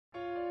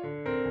It's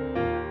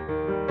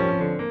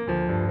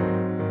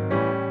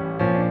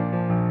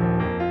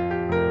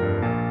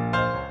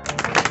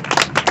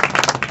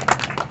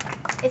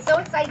so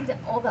exciting to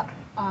all the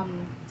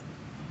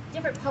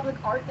different public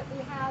art that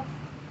we have.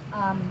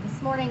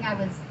 This morning I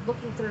was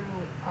looking through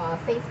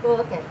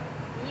Facebook, and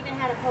we even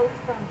had a post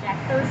from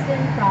Jack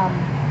Thurston from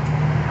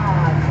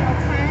Channel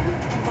 10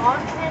 and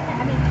Boston.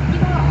 I mean,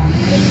 people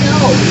they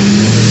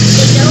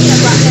know that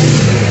Rutland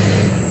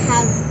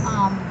has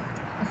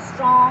a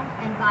strong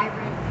and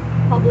vibrant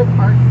public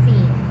art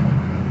scene.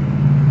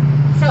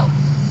 So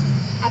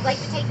I'd like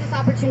to take this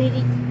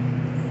opportunity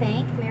to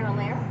thank Mayor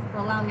LaRoe for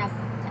allowing us to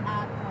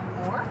add one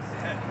more.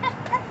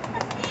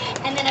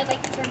 And then I'd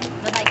like to turn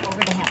the mic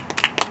over to him.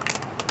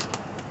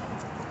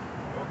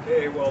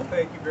 Okay, well,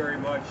 thank you very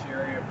much,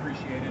 Sherry. I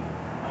appreciate it.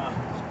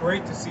 It's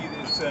great to see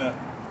this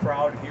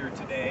crowd here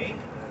today.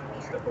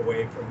 Step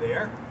away from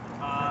there.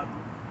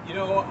 You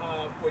know,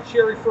 when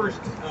Sherry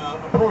first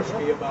approached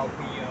me about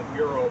the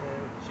mural,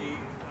 she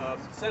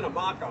sent a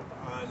mock-up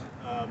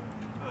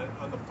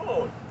on the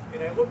phone,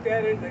 and I looked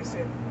at it and I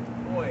said,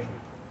 boy,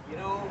 you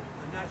know,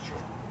 I'm not sure.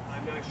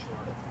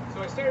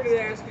 So I started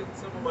asking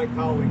some of my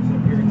colleagues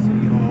up here at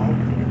City Hall,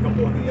 a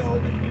couple of the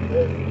elder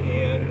people,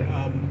 and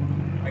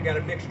I got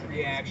a mixed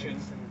reaction.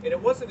 And it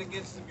wasn't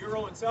against the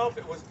mural itself,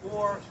 it was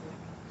more,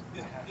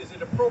 is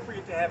it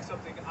appropriate to have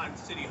something on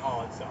City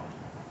Hall itself?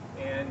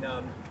 And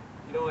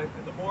you know,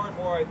 the more and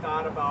more I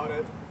thought about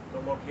it, the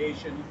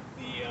location,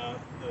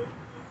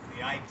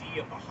 the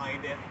idea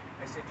behind it,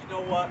 I said, you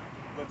know what,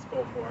 let's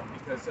go for it,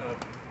 because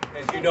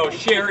as you know,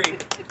 Sherry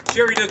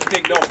doesn't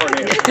take no for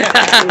an answer.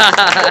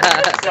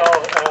 So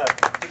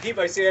to keep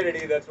my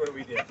sanity, that's what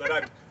we did.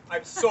 But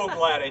I'm so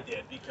glad I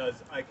did,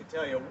 because I can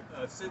tell you,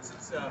 since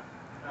it's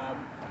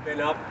been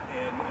up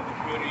and the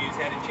community has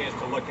had a chance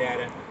to look at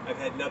it, I've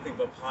had nothing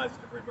but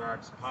positive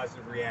remarks,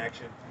 positive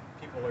reaction.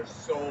 People are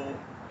so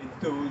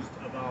enthused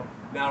about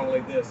not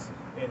only this,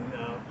 and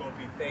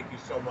Lopi, thank you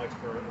so much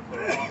for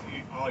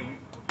all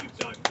you've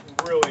done.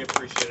 Really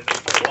appreciate it. I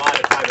spent a lot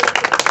of time in it.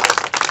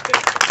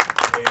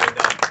 And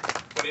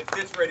but it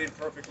fits right in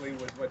perfectly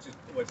with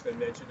what's been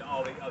mentioned,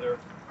 all the other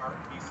art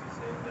pieces,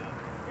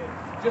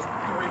 and just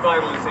the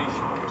revitalization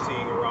that we're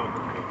seeing around the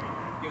community.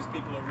 It gives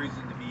people a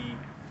reason to be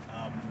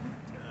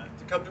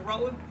to come to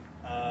Rutland,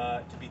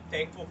 to be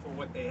thankful for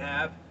what they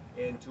have,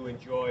 and to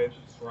enjoy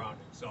the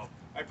surroundings. So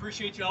I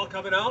appreciate you all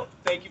coming out.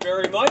 Thank you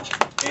very much,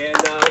 and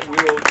we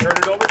will turn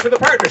it over to the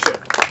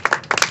partnership.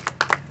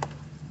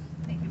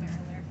 Thank you, Mayor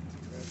LaRoe.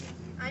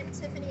 I'm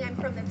Tiffany. I'm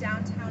from the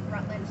Downtown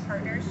Rutland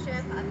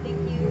Partnership.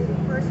 Thank you.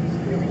 First, we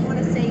really want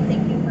to say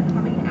thank you for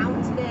coming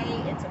out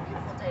today. It's a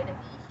beautiful day to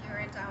be here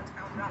in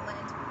Downtown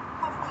Rutland.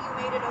 Hopefully you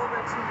made it over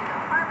to the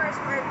farmers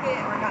market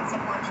or got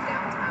some lunch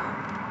downtown.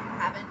 If you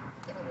haven't,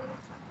 get a little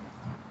fun.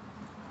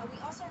 We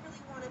also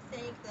really want to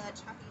thank the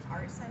Chaffee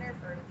Art Center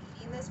for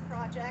leading this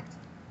project,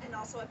 and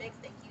also a big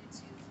thank you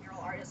to mural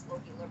artist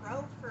Lopi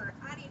LaRoe for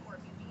adding more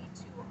beauty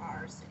to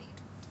our city.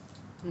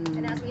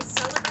 And as we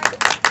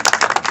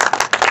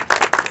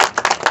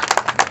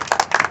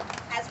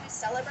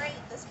celebrate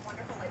this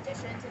wonderful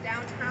addition to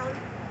downtown,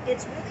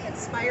 it's really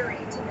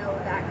inspiring to know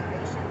that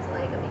creations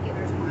like A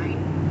Beginner's Mind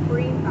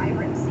bring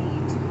vibrancy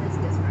to this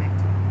district,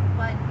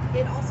 but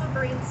it also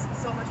brings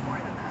so much more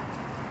than that.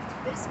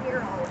 This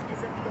mural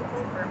is a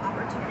vehicle for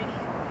opportunity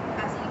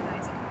as it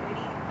unites a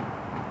community.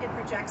 It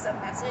projects a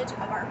message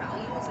of our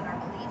values and our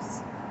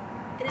beliefs.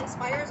 It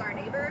inspires our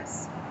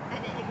neighbors,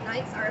 and it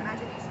ignites our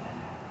imagination.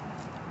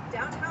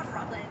 Downtown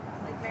Rutland,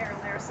 like Mayor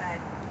LaRoe said,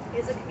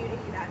 is a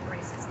community that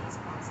embraces these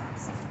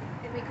concepts.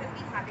 And we couldn't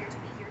be happier to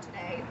be here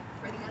today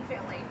for the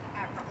unveiling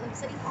at Rutland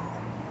City Hall,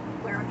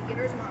 where our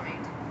beginner's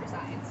mind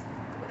resides,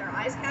 with our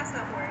eyes cast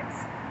upwards,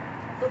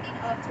 looking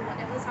up to what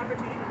endless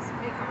opportunities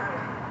may come our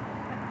way.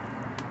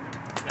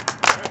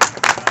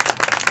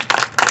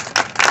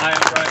 Hi,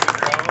 I'm Rutland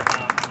Monroe.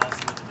 I'm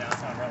also with the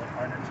Downtown Rutland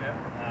Partnership.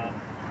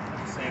 I'll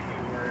just say a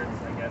few words,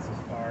 I guess, as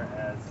far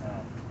as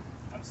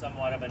I'm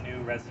somewhat of a new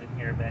resident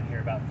here, been here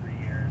about 3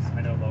 years.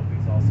 I know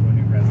Lopi's also a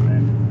new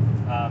resident.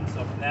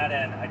 So from that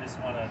end, I just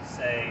want to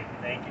say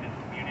thank you to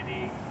the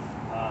community.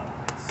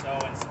 It's so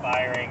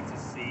inspiring to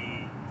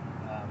see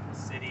the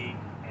city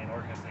and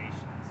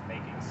organizations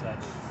making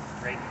such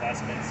great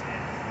investments in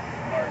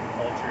art and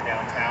culture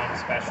downtown,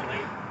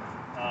 especially.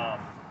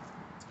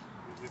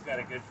 We've got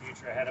a good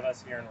future ahead of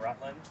us here in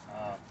Rutland.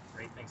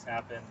 Great things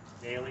happen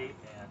daily,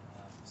 and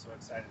I'm so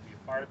excited to be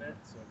a part of it.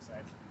 So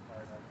excited to be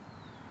part of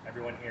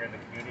everyone here in the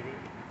community.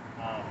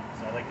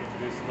 So I'd like to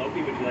introduce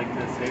Lopi. Would you like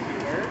to say a few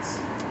words?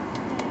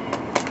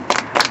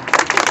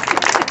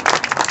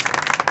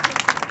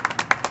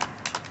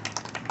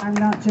 I'm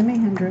not Jimi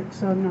Hendrix,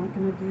 so I'm not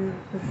going to do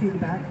the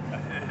feedback.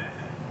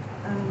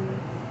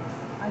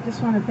 I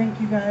just want to thank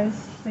you guys.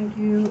 Thank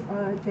you,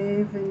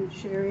 Dave and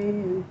Sherry,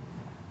 and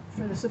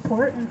for the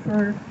support and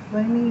for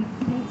letting me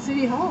paint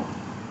City Hall.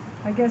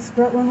 I guess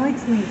Rutland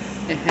likes me.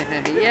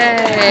 Yay!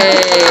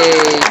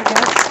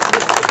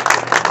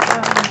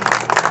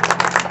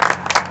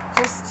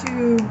 Just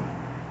to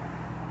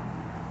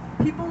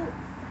people.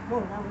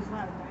 Whoa, that was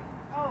loud, right?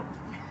 Oh.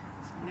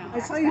 I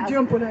saw you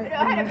jump when I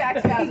had a back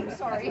spasm,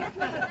 sorry.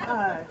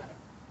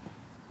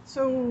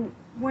 So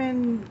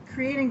when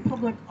creating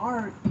public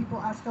art, people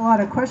ask a lot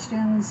of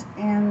questions,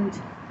 and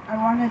I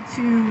wanted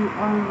to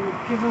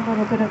give a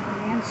little bit of an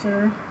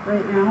answer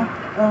right now.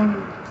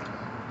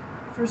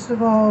 First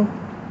of all,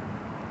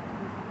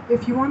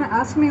 if you want to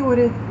ask me what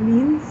it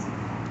means,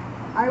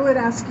 I would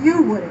ask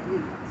you what it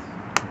means.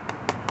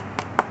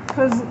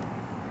 Because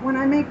when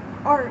I make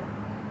art,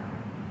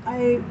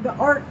 the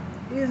art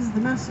is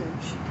the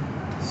message.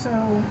 So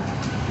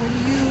when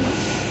you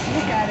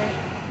look at it,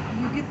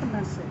 you get the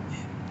message.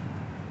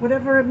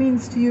 Whatever it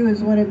means to you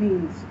is what it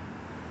means.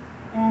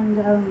 And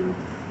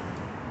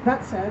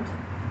that said,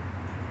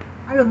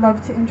 I would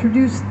love to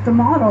introduce the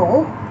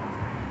model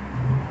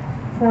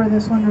for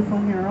this wonderful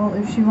mural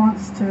if she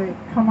wants to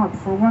come up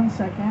for 1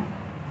 second.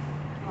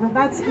 Well,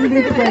 that's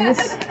Edie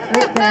Place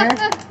right there.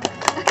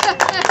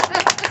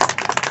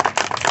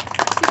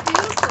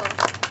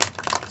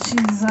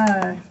 She's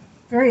a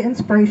very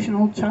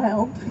inspirational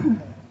child.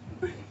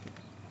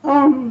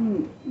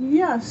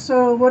 Yeah,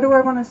 so what do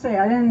I want to say?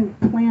 I didn't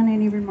plan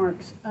any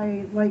remarks.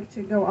 I like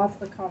to go off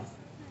the cuff.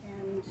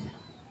 And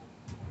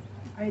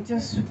I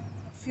just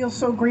feel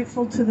so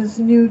grateful to this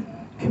new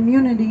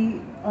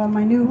community,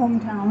 my new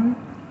hometown,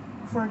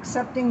 for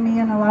accepting me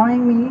and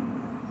allowing me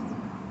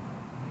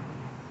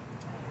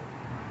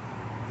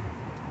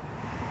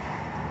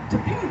to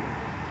paint.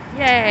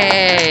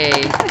 Yay!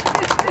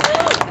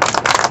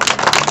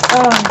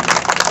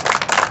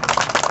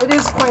 It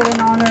is quite an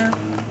honor,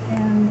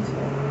 and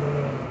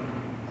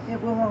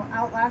it will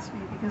outlast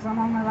me because I'm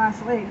on my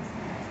last legs.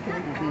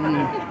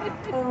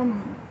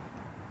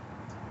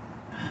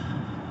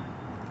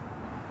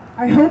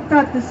 I hope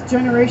that this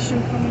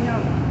generation coming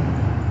up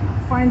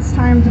finds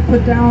time to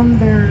put down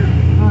their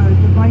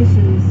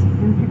devices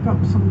and pick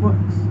up some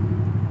books.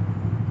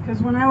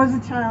 Because when I was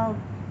a child,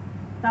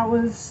 that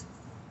was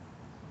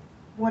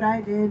what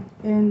I did,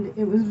 and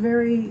it was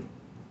very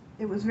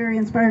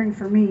inspiring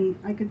for me.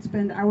 I could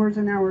spend hours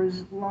and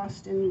hours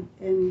lost in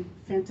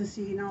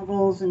fantasy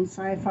novels and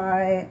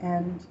sci-fi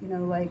and, you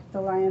know, like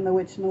The Lion, the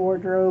Witch, and the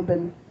Wardrobe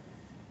and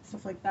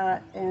stuff like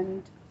that.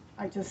 And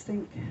I just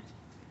think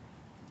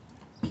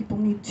people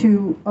need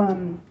to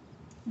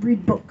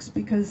read books,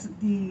 because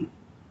the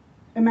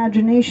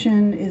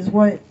imagination is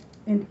what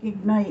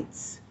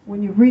ignites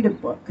when you read a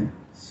book.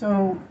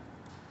 So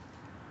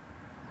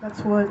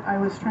that's what I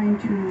was trying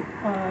to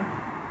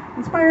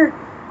inspire.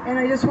 And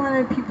I just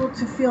wanted people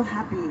to feel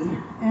happy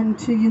and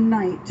to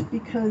unite,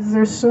 because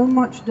there's so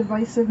much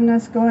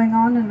divisiveness going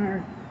on in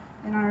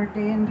our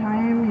day and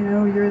time. You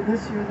know, you're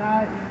this, you're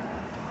that,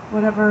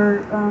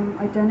 whatever,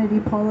 identity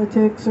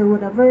politics or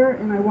whatever.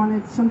 And I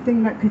wanted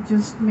something that could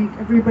just make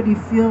everybody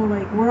feel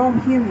like we're all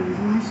humans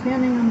and we're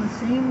standing on the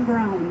same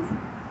ground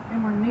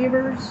and we're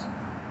neighbors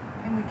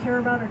and we care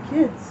about our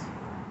kids.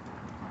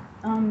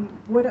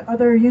 What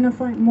other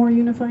more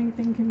unifying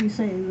thing can we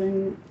say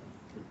than,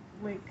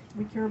 like,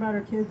 we care about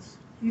our kids,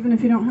 even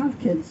if you don't have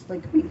kids,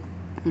 like me.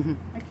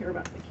 I care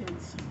about the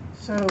kids.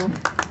 So.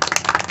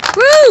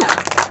 Woo!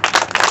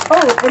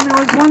 Oh, and there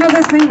was one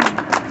other thing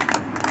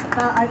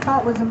that I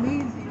thought was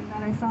amazing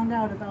that I found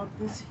out about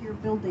this here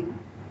building.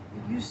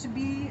 It used to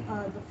be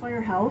the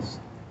firehouse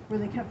where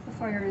they kept the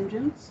fire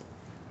engines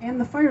and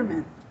the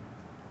firemen,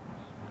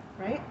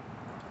 right?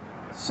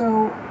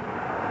 So,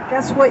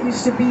 guess what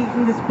used to be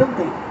in this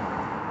building?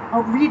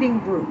 A reading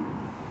room.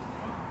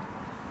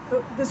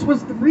 This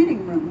was the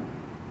reading room,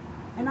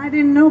 and I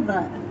didn't know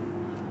that.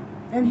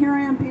 And here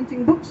I am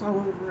painting books all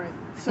over it.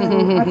 So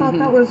I thought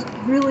that was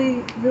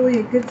really,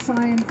 really a good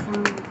sign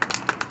from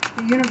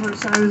the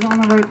universe that I was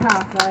on the right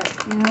path. That,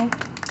 you know,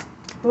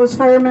 those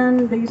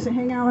firemen, they used to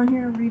hang out in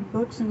here and read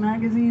books and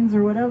magazines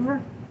or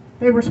whatever.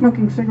 They were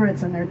smoking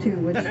cigarettes in there too,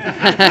 which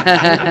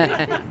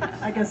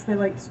I guess they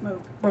like to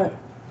smoke. But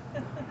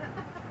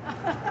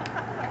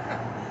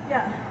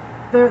yeah.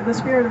 The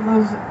spirit of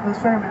those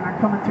firemen are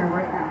coming through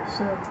right now.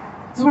 So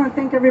I just want to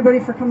thank everybody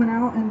for coming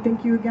out, and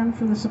thank you again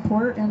for the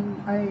support.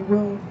 And I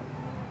will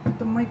put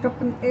the mic up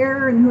in the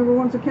air, and whoever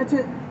wants to catch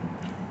it.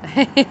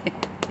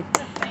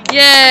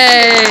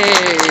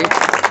 Yay!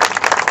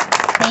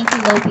 Thank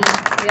you, Lopi.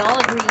 We all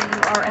agree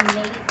you are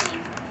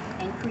amazing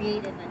and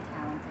creative and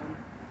talented.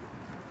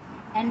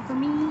 And for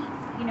me,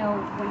 you know,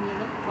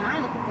 when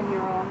I look at the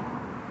mural,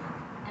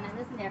 and I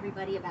listen to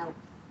everybody about,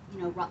 you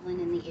know,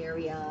 Rutland and the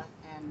area,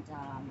 and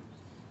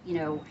you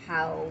know,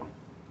 how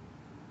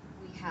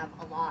we have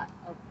a lot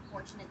of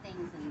fortunate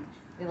things and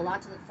we have a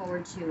lot to look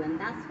forward to, and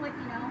that's what,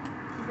 you know,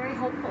 she's very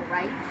hopeful,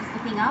 right? She's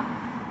looking up,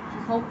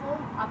 she's hopeful,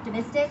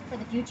 optimistic for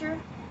the future,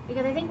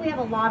 because I think we have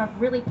a lot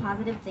of really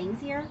positive things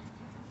here,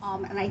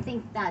 and I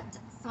think that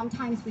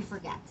sometimes we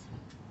forget.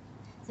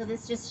 So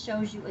this just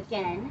shows you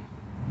again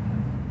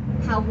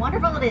how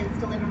wonderful it is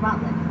to live in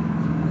Rutland.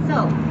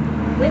 So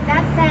with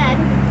that said,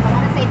 I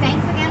want to say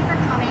thanks again for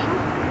coming.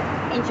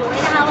 Enjoy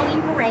the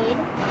Halloween parade,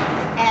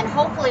 and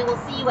hopefully we'll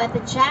see you at the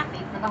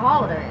Chaffee for the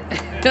holidays.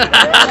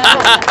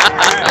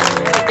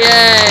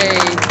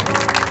 Yay!